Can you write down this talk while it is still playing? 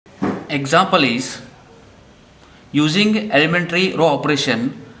Example is using elementary row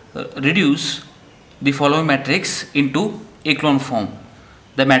operation, reduce the following matrix into echelon form.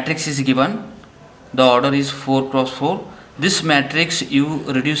 The matrix is given, the order is 4 cross 4. This matrix you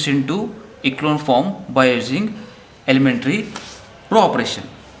reduce into echelon form by using elementary row operation.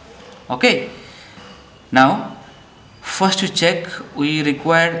 Okay. Now first to check, we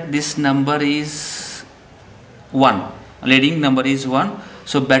require this number is 1, leading number is 1,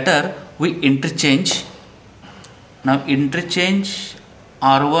 so better we interchange. Now interchange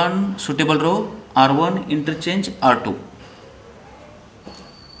R1 suitable row, R1 interchange R2.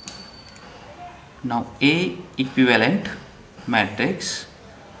 Now A equivalent matrix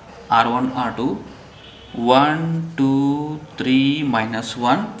R1 R2 1 2 3 minus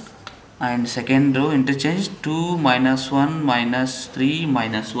 1, and second row interchange 2 minus 1 minus 3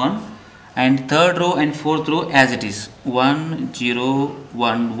 minus 1, and third row and fourth row as it is 1 0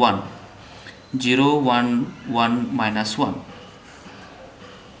 1 1 0 1 1 minus 1.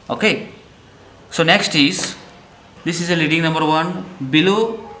 Okay, so next is, this is a leading number 1.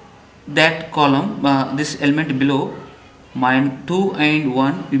 Below that column, this element below, 2 and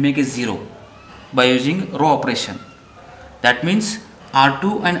 1, we make a 0 by using row operation. That means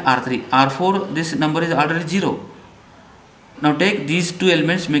R2 and R3, R4, this number is already 0. Now take these two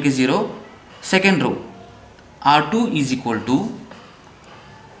elements, make a 0. Second row, R2 is equal to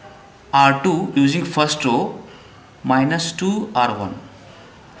R2 using first row minus 2 R1,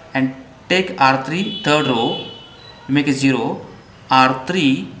 and take R3, third row, make a 0.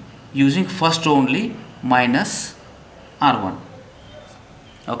 R3 using first row only minus R1.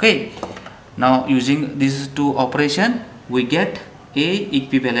 Okay, now using these two operation we get A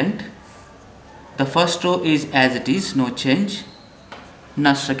equivalent. The first row is as it is, no change.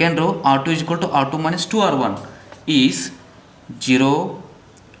 Now second row, R2 is equal to R2 minus 2 R1 is 0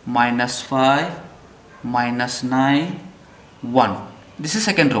 minus 5 minus 9 1. This is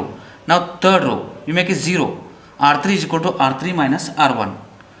second row. Now third row, you make a 0. R3 is equal to R3 minus R1.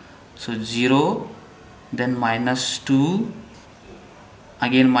 So 0, then minus 2,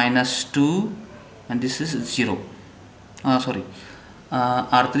 again minus 2, and this is 0. R3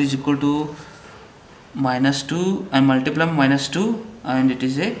 is equal to minus 2 and multiply minus 2, and it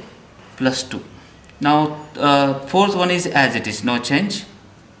is a plus 2. Now fourth one is as it is, no change.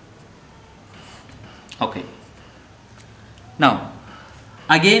 Okay. Now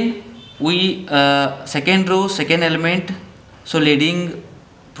again we second row, second element, so leading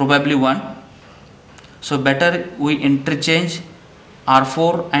probably 1, so better we interchange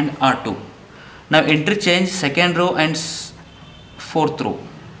R4 and R2. Now interchange second row and fourth row,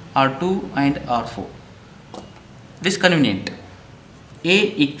 R2 and R4. This convenient.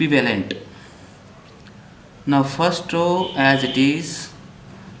 A equivalent. Now first row as it is.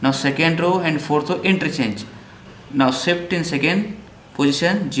 Now second row and fourth row interchange. Now shift in second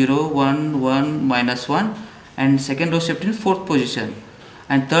position 0 1 1 minus 1, and second row shift in fourth position,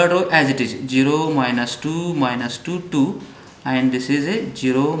 and third row as it is 0 minus 2 minus 2 2, and this is a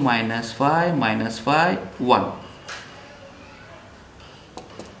 0 minus 5 1.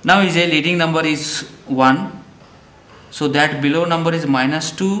 Now is a leading number is 1, so that below number is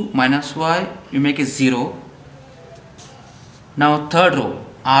minus 2 minus y, you make a 0. Now third row,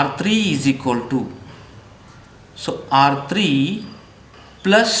 R3 is equal to, so R3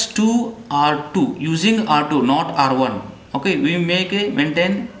 plus 2 R2 using R2, not R1. Okay, we make a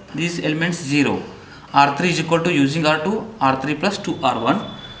maintain these elements 0. R3 is equal to using R2, R3 plus 2 R1,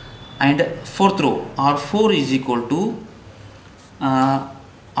 and fourth row R4 is equal to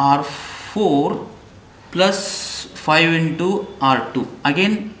R4 plus 5 into R2,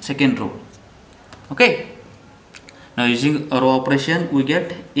 again second row. Okay, now using a row operation we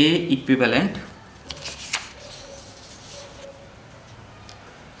get A equivalent.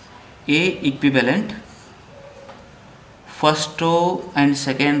 A equivalent, first row and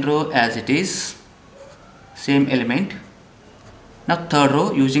second row as it is, same element. Now third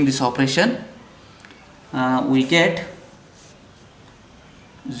row, using this operation we get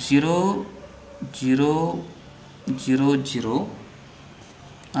 0 0 0 0,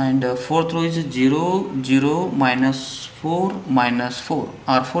 and fourth row is 0 0 minus 4 minus 4.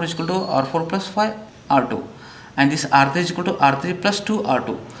 R4 is equal to R4 plus 5 R2, and this R3 is equal to R3 plus 2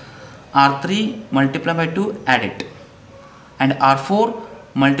 R2. R3 multiply by 2, add it, and R4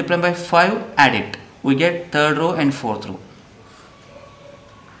 multiply by 5, add it. We get third row and fourth row.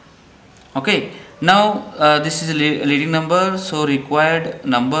 Okay, now this is a leading number, so required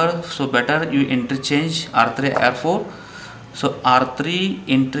number, so better you interchange R3 R4. So R3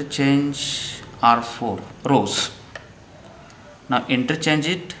 interchange R4 rows. Now interchange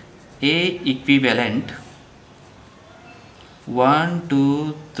it, A equivalent 1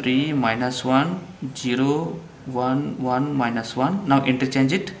 2 3 minus 1 0 1 1 minus 1. Now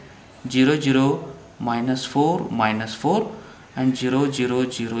interchange it, 0 0 minus 4 and 0 0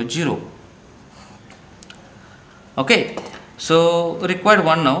 0 0. Okay, so required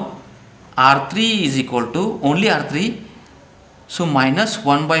one now. R3 is equal to only R3, so minus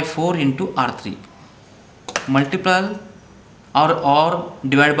 1 by 4 into R3, multiply or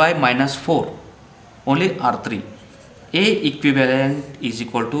divide by minus 4, only R3. A equivalent is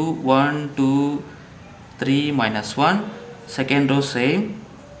equal to 1 2 3 minus 1, second row same,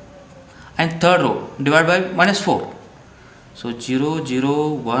 and third row divide by minus 4, so 0 0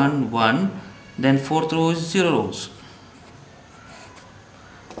 1 1, then fourth row is 0 rows.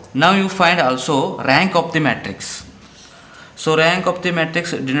 Now you find also rank of the matrix. So rank of the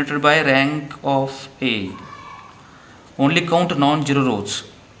matrix denoted by rank of A. Only count non-zero rows,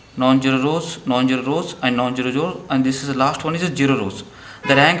 non-zero rows, non-zero rows, and non-zero rows, and this is the last one is 0 rows.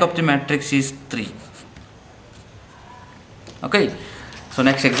 The rank of the matrix is 3. Okay, so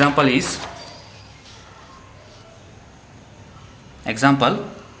next example is example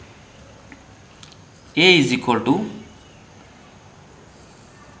A is equal to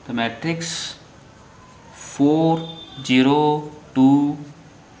the matrix 4 0 2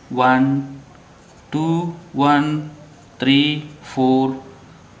 1 2 1 3 4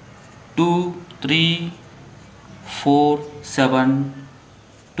 2 3 4 7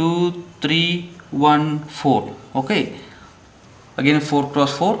 2 3 1 4. Okay, again 4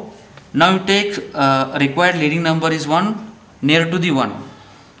 cross 4. Now you take required leading number is 1 near to the 1,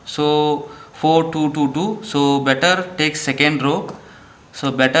 so 4 2 2 2, so better take second row. So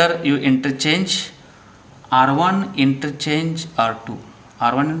better you interchange R1 interchange R2,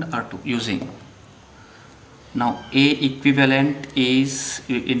 R1 and R2 using. Now A equivalent is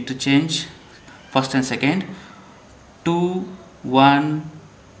you interchange first and second, 2 1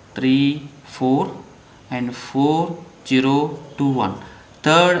 3 4 and 4 0 2 1.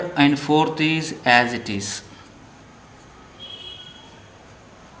 Third and fourth is as it is.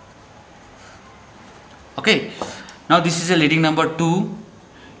 Okay, now this is a leading number 2.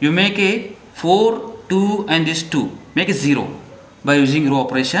 You make a 4 2 and this 2, make a 0 by using row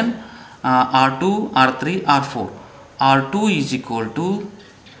operation. R2 R3 R4. R2 is equal to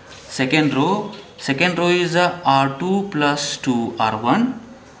second row is R2 plus 2 R1,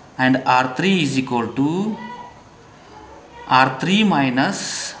 and R3 is equal to R3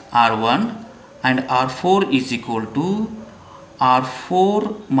 minus R1, and R4 is equal to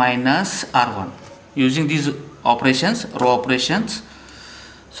R4 minus R1 using these operations, row operations.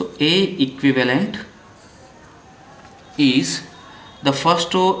 So A equivalent is the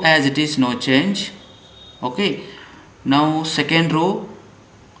first row as it is, no change. Okay, now second row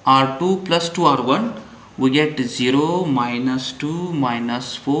R2 plus 2 R1, we get 0 minus 2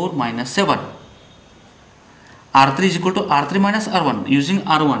 minus 4 minus 7. R3 is equal to R3 minus R1 using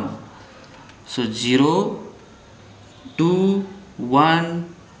R1, so 0 2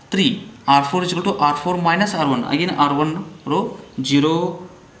 1 3. R4 is equal to R4 minus R1, again R1 row, 0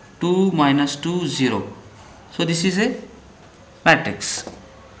 2 minus 2 0. So this is a matrix.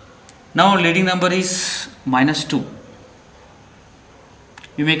 Now leading number is minus 2.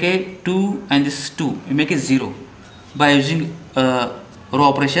 You make a 2 and this 2, you make a 0 by using row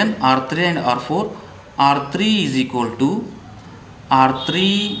operation R3 and R4. R3 is equal to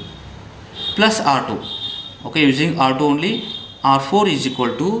R3 plus R2. Okay, using R2 only. R4 is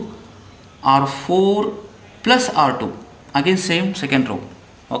equal to R4 plus R2, again same second row.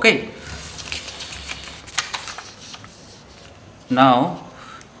 Okay, now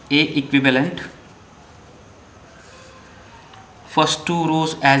A equivalent, first two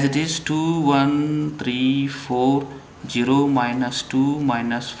rows as it is, 2 1 3 4 0 minus 2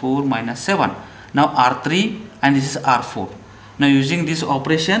 minus 4 minus 7. Now R3 and this is R4. Now using this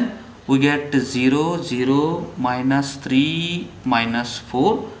operation we get 0 0 minus 3 minus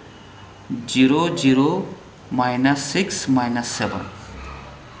 4, 0 0 minus 6 minus 7.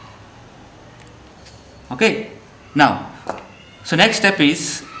 Okay, now so next step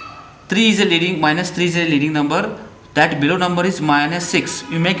is 3 is a leading, minus 3 is a leading number, that below number is minus 6,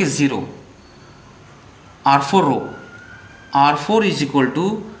 you make a 0. R4 row, R4 is equal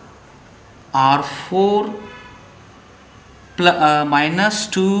to R4 minus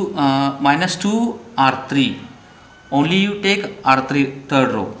 2 R3, only you take R3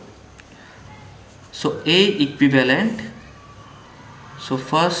 third row. So A equivalent, so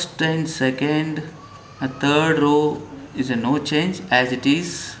first and second, a third row is a no change as it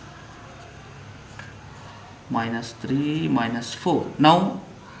is, minus 3 minus 4. Now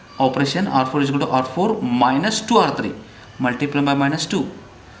operation R4 is equal to R4 minus 2 R3 multiplied by minus 2.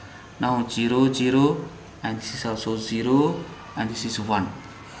 Now 0 0 and this is also 0 and this is 1.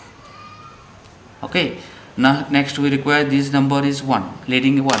 Okay, now next we require this number is 1,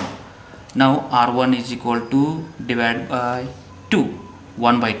 leading 1. Now R1 is equal to divide by 2,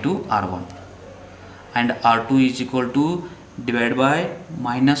 1 by 2 R1, and R2 is equal to divide by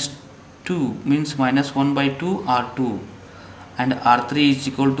minus 2, means minus 1 by 2 R2, and R3 is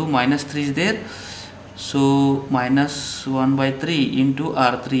equal to minus 3 is there, so minus 1 by 3 into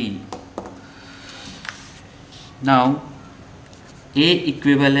R3. Now A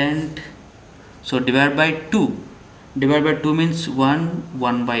equivalent, so divide by 2, divide by 2 means 1,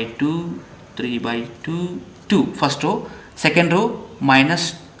 1 by 2, 3 by 2, 2 first row, second row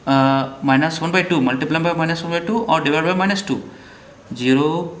minus 1 by 2 multiplied by minus 1 by 2 or divide by minus 2,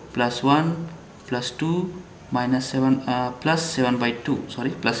 0 plus 1 plus 2 minus 7 plus 7 by 2,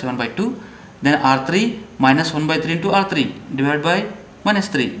 sorry, plus 7 by 2, then R3 minus 1 by 3 into R3 divided by minus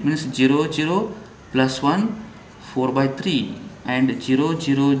 3 means 0 0 plus 1 4 by 3 and 0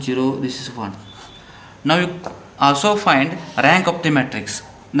 0 0, this is 1. Now you also find rank of the matrix.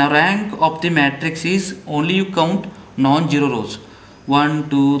 Now rank of the matrix is only you count non-zero rows, 1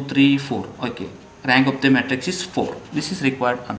 2 3 4. Okay, rank of the matrix is 4. This is required.